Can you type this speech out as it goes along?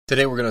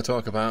Today we're going to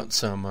talk about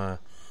some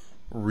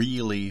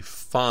really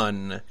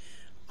fun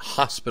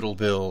hospital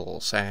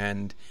bills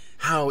and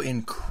how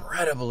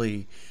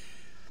incredibly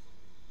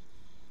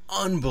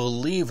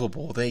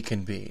unbelievable they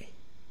can be.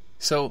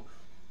 So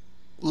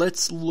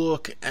let's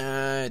look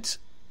at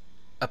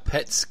a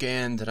PET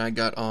scan that I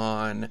got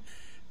on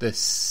the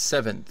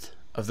 7th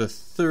of the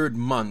 3rd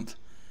month,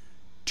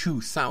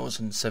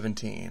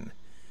 2017.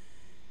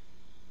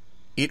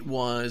 It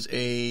was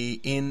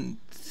in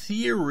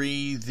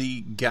theory,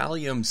 the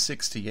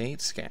gallium-68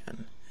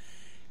 scan.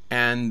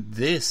 And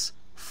this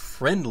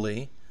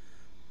friendly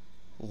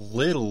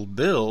little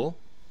bill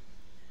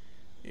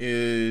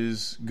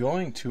is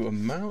going to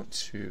amount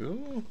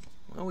to,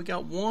 well, we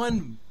got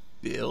one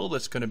bill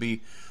that's going to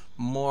be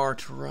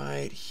marked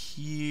right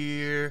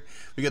here.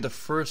 We got the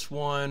first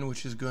one,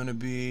 which is going to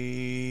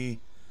be,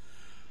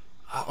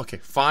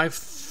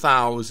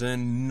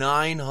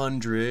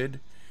 $5,908.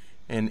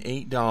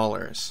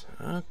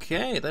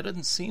 Okay, that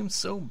doesn't seem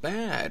so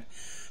bad.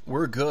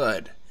 We're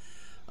good.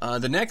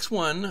 The next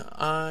one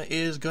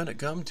is going to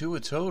come to a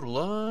total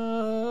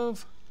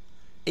of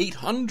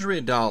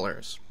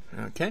 $800.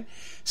 Okay,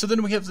 so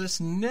then we have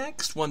this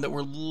next one that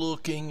we're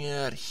looking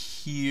at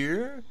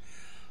here.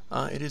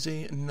 It is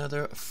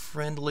another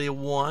friendly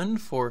one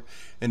for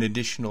an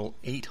additional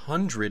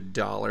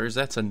 $800.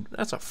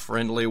 That's a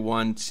friendly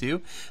one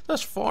too.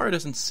 Thus far, it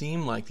doesn't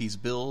seem like these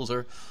bills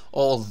are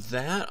all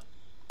that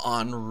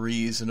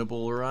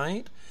unreasonable,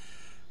 right?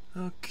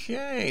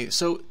 Okay,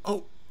 so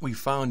we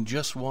found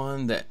just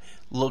one that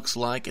looks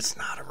like it's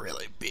not a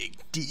really big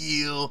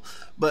deal,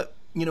 but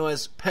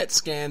as PET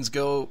scans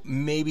go,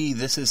 maybe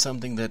this is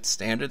something that's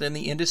standard in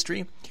the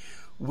industry.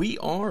 We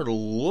are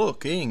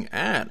looking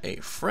at a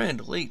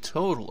friendly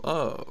total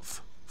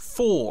of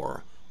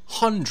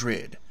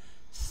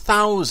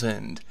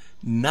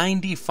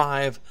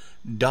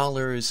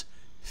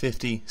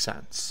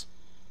 $400,095.50.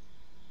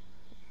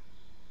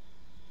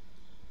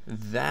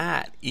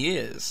 That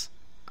is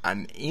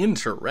an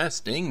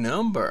interesting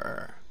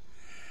number.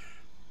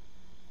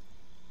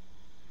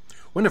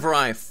 Whenever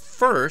I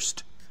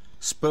first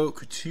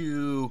spoke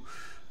to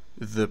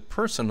the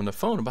person on the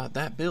phone about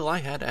that bill, I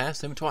had to ask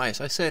them twice.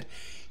 I said,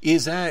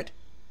 is that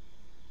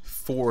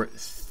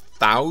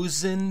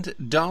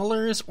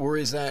 $4,000 or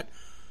is that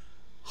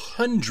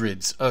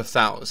hundreds of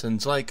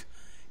thousands, like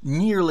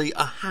nearly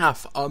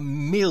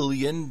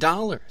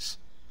 $500,000?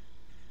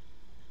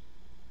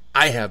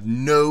 I have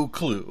no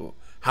clue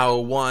how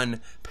one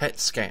PET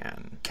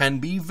scan can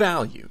be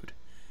valued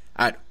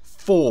at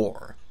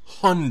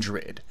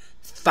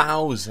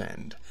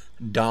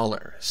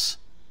 $400,000.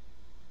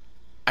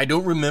 I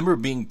don't remember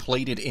being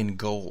plated in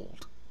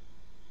gold.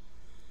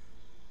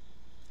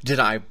 Did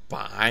I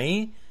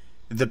buy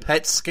the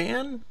PET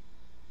scan?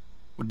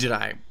 Did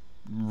I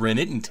rent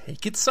it and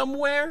take it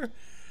somewhere?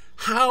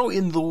 How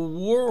in the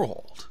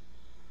world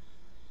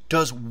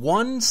does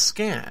one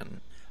scan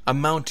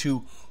amount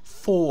to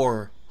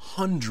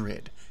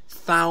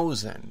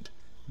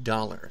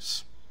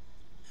 $400,000?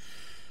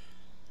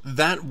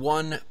 That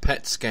one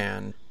PET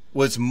scan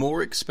was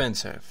more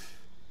expensive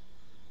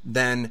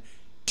than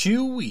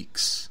 2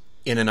 weeks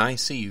in an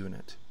IC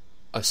unit,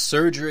 a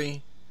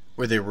surgery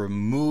where they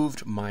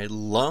removed my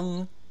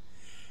lung,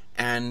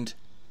 and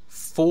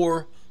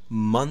 4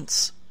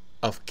 months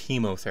of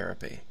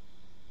chemotherapy.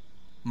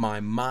 My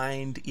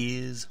mind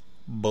is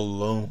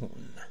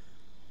blown.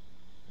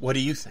 What do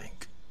you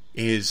think?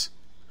 Is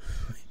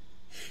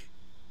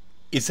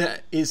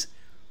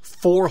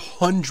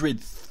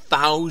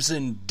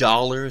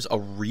 $400,000 a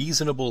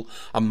reasonable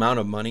amount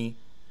of money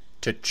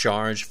to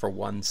charge for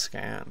one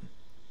scan?